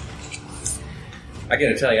 I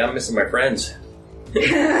gotta tell you, I'm missing my friends.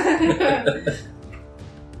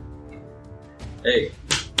 Hey,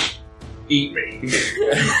 eat me.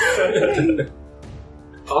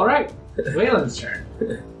 All right, Waylon's turn.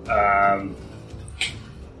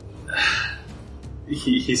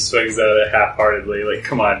 He swings at it half-heartedly, like,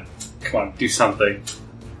 come on, do something.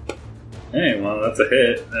 Hey, well, that's a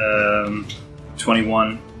hit.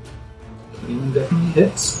 21. 21 definitely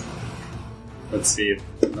hits. Let's see if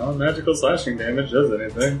non-magical slashing damage does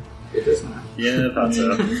anything. It does not. Yeah, I thought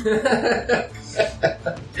so.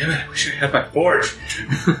 Damn it, I wish I had my forge.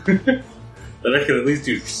 Then I could at least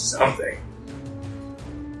do something.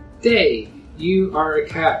 Day, you are a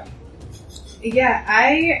cat. Yeah,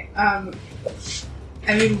 I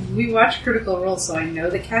mean, we watch Critical Role, so I know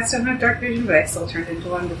that cats don't have dark vision, but I still turned into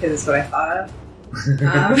one because it's what I thought of.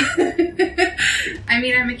 I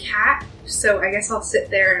mean, I'm a cat, so I guess I'll sit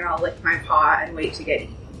there and I'll lick my paw and wait to get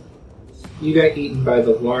eaten. You got eaten by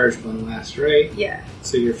the large one last, right? Yeah.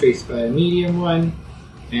 So you're faced by a medium one,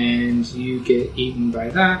 and you get eaten by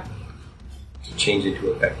that. Change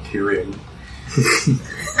into a bacterium.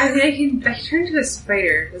 I mean, I can turn into a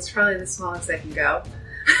spider. That's probably the smallest I can go.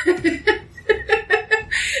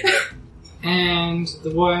 And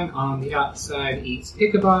the one on the outside eats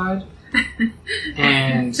Ichabod.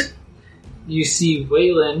 And you see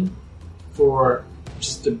Waylon for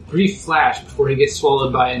just a brief flash before he gets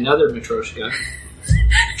swallowed by another Matryoshka.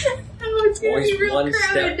 Oh, it's gonna Always be real one crowded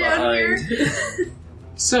step down behind. here.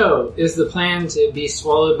 So, is the plan to be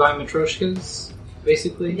swallowed by Matryoshkas,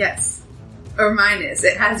 basically? Yes. Or mine is.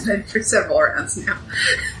 It has been for several rounds now.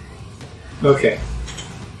 Okay.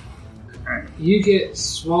 You get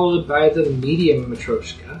swallowed by the medium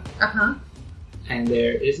Matryoshka, Uh-huh. and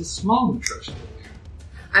there is a small Matryoshka.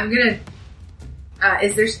 I'm gonna...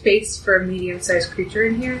 is there space for a medium-sized creature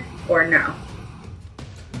in here? Or no?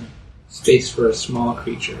 Space for a small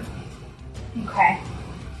creature. Okay.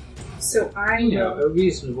 So I You know, a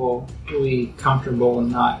reasonably comfortable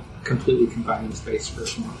and not completely confining space for a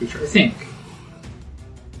small creature, I think.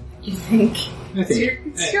 You think? I think.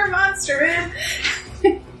 It's your monster, man!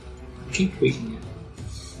 Keep tweaking it.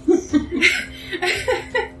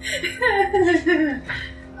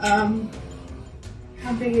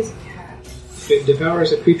 How big is a cat? If it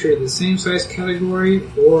devours a creature of the same size category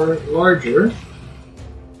or larger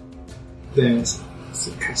than its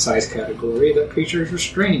size category, that creature is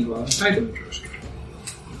restrained while inside the Matryoshka.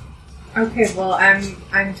 Okay, well,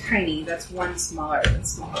 I'm tiny. That's one smaller than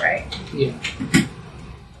small, right? Yeah.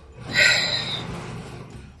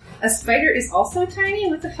 A spider is also tiny?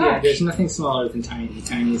 What the fuck? Yeah, there's nothing smaller than tiny.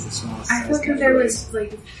 Tiny is the smallest I size thought that category. there was,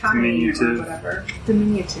 like, tiny or Diminutive. whatever.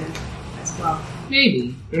 Diminutive as well.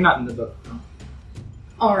 Maybe. They're not in the book, though.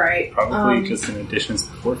 Alright. Probably just an additions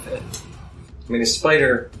to forfeit. I mean, a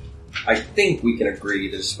spider, I think we can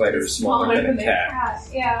agree that a spider is smaller than a cat.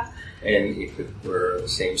 Yeah. And if it were the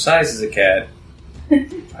same size as a cat,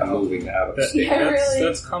 I'm moving out of state. Yeah, really.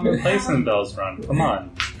 That's commonplace in Bell's Run. Come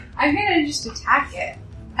on. I'm gonna just attack it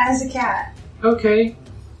as a cat. Okay.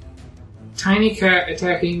 Tiny cat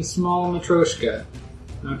attacking small Matryoshka.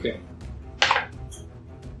 Okay.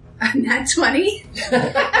 Nat 20?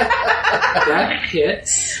 That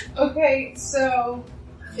hits, Okay, so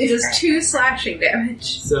it does 2 slashing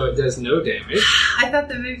damage. so it does no damage. I thought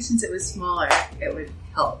that maybe since it was smaller, it would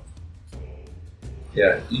help.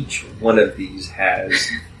 Yeah, each one of these has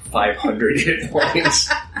 500 hit points.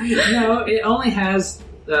 No, it only has...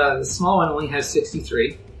 the small one only has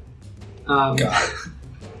 63. God.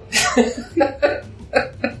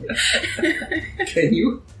 Can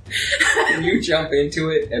you jump into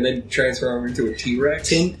it and then transform into a T-Rex?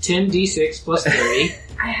 10 d6 plus 30.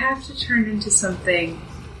 I have to turn into something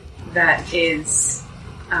that is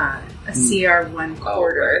a CR1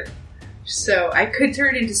 quarter. So I could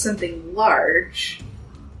turn into something large,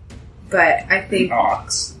 but I think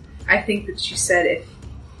Ox. that you said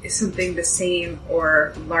if something the same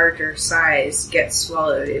or larger size gets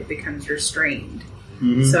swallowed, it becomes restrained.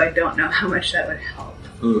 Mm-hmm. So I don't know how much that would help.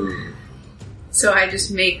 Hmm. So I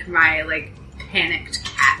just make my, like, panicked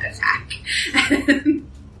cat attack.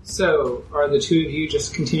 So, are the two of you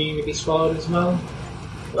just continuing to be swallowed as well?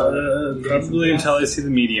 Probably until I see the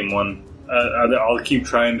medium one. I'll keep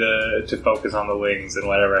trying to focus on the wings, and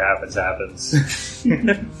whatever happens, happens.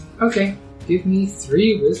 Okay, give me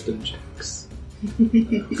 3 wisdom checks.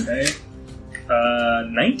 Okay.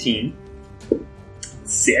 19.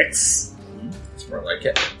 6. It's more like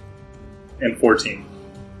it. And 14.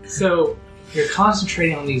 So, you're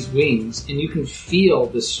concentrating on these wings, and you can feel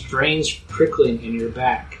the strange prickling in your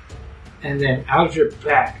back. And then out of your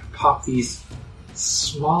back pop these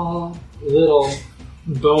small little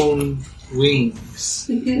bone wings.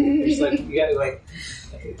 There's like you got like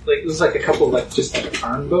it was like a couple like just like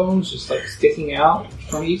arm bones just like sticking out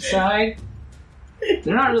from each side.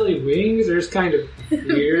 They're not really wings. They're just kind of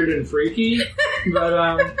weird and freaky,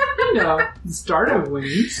 but you know, the start of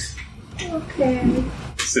wings. Okay.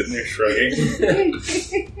 Sitting there shrugging.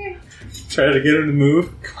 Try to get her to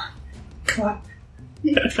move. Come on.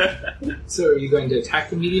 So, are you going to attack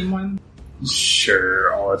the medium one?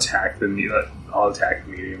 Sure, I'll attack the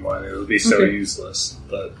medium one. It'll be so Okay. useless,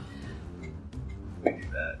 but we do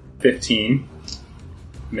that. 15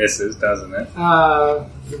 misses, doesn't it? The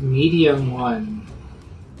medium one.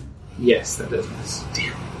 Yes, that does miss.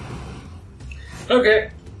 Okay.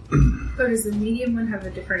 So does the medium one have a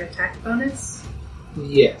different attack bonus?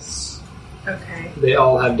 Yes, Okay. they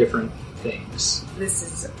all have different things. This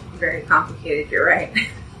is very complicated, you're right.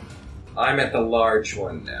 I'm at the large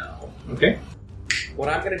one now. Okay. What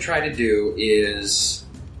I'm going to try to do is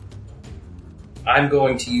I'm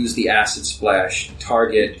going to use the acid splash to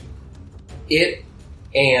target it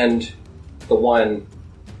and the one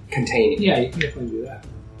containing it. Yeah, you can definitely do that.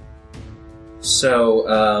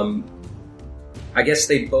 So, I guess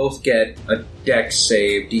they both get a dex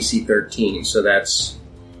save, DC 13, so that's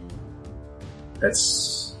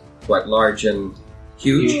what, large and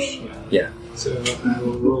huge? Yeah. So I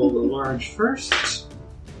will roll the large first.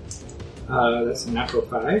 That's a natural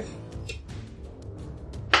 5.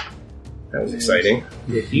 That was exciting.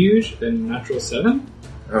 The huge, then natural 7.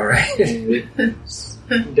 Alright. And it's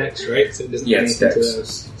dex, right? So it doesn't Yeah, add it's anything to dex.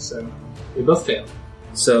 those. So we both fail.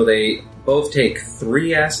 So they both take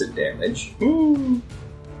 3 acid damage.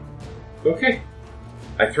 Okay.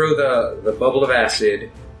 I throw the bubble of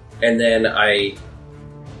acid, and then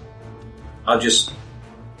I'll just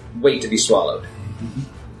wait to be swallowed.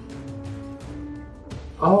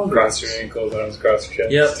 All right. Cross your ankles, arms cross your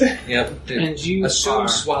chest. Yep. And you Assume are...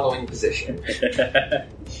 swallowing position.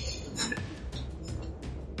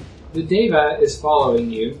 The Deva is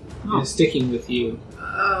following you and sticking with you.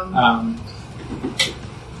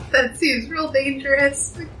 That seems real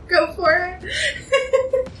dangerous. Go for it.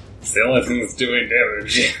 It's the only thing that's doing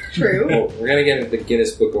damage. True. Well, we're gonna get into the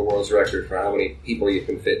Guinness Book of World Record for how many people you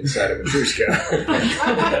can fit inside of a Truska.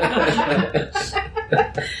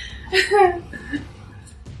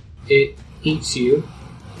 It eats you,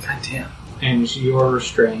 God damn. and you're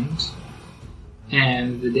restrained.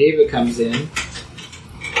 And the Deva comes in,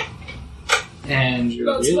 and you're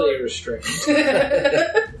That's really fine. restrained.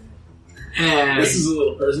 And This is a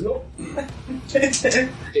little personal.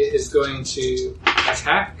 it is going to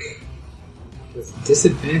attack with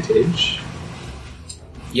disadvantage.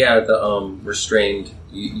 Yeah, the restrained,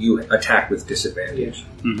 you attack with disadvantage.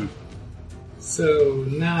 Mm-hmm. So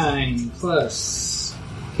 9 plus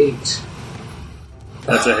 8,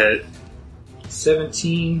 That's a hit.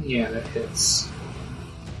 17. Yeah, that hits.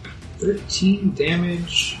 13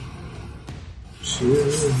 damage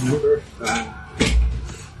to number 5.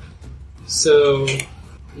 So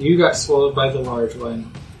you got swallowed by the large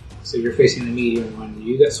one, so you're facing the medium one.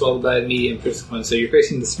 You got swallowed by the medium one, so you're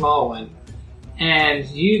facing the small one. And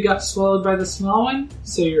you got swallowed by the small one,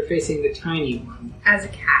 so you're facing the tiny one As a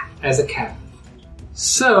cat. as a cat.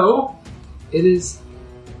 So it is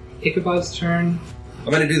Ichabod's turn.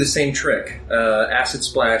 I'm gonna do the same trick. Acid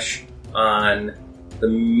splash on the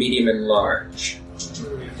medium and large.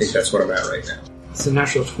 I think that's what I'm at right now. It's a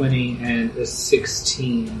natural 20 and a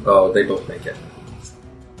 16. Oh, they both make it.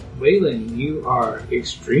 Waylon, you are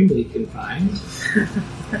extremely confined.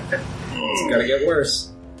 It's gonna get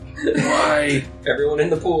worse. Why? Everyone in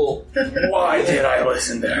the pool. Why did I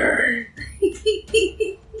listen to her?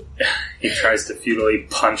 He tries to futilely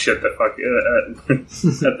punch at the at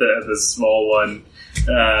the small one,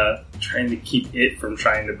 trying to keep it from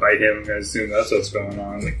trying to bite him. I assume that's what's going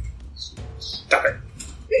on. Like, stop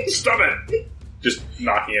it! Stop it! Just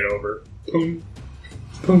knocking it over. Boom,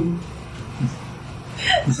 boom.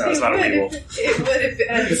 No, it's not a weevil. It would if it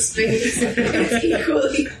had the space. It's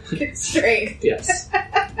equally constrained. Yes.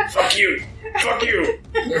 Fuck you! Fuck you!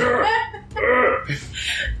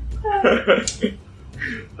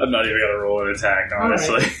 I'm not even gonna roll an attack,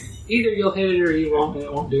 honestly. Alright. Either you'll hit it or you won't, and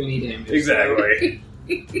it won't do any damage. Exactly.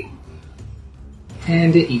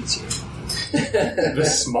 And it eats you. The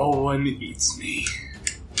small one eats me.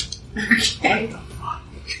 Okay.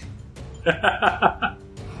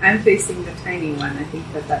 I'm facing the tiny one. I think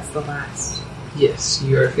that's the last. Yes,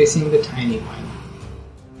 you are facing the tiny one.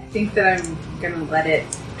 I think that I'm gonna let it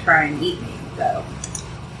try and eat me, though.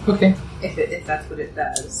 Okay. If that's what it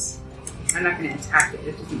does. I'm not gonna attack it.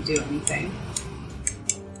 It doesn't do anything.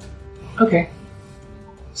 Okay.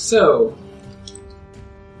 So,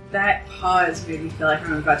 That pause made me feel like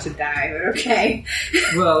I'm about to die, but okay.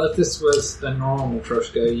 Well, if this was a normal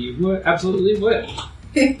Matryoshka, you absolutely would.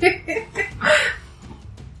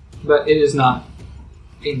 But it is not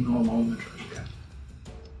a normal Matryoshka.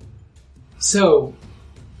 So,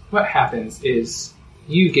 what happens is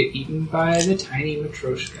you get eaten by the tiny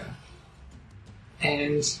Matryoshka.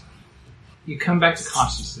 And you come back to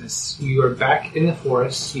consciousness. You are back in the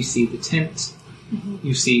forest. You see the tent. Mm-hmm.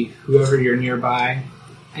 You see whoever you're nearby.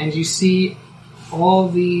 And you see all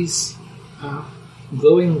these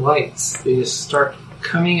glowing lights. They just start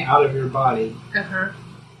coming out of your body. Uh-huh.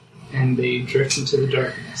 And they drift into the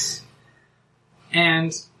darkness.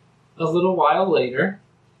 And a little while later,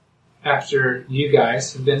 after you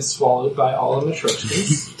guys have been swallowed by all the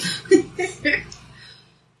Matryoshkas...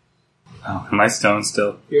 Oh, am I stoned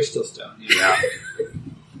still? You're still stoned. Yeah.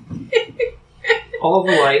 All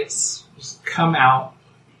the lights just come out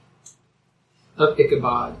of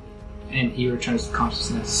Ichabod, and he returns to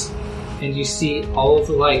consciousness. And you see all of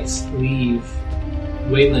the lights leave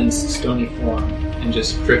Wayland's stony form and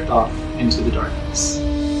just drift off into the darkness.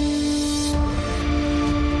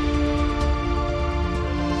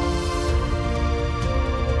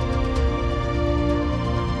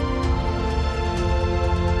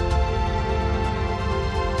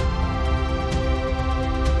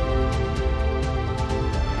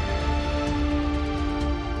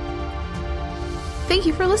 Thank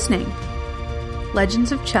you for listening.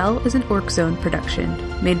 Legends of Chell is an Orc Zone production,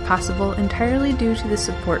 made possible entirely due to the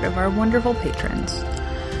support of our wonderful patrons.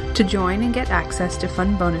 To join and get access to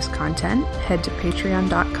fun bonus content, head to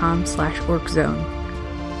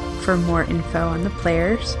patreon.com/orczone. For more info on the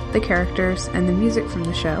players, the characters, and the music from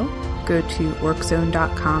the show, go to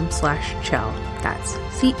orczone.com/chell. That's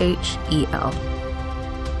CHEL.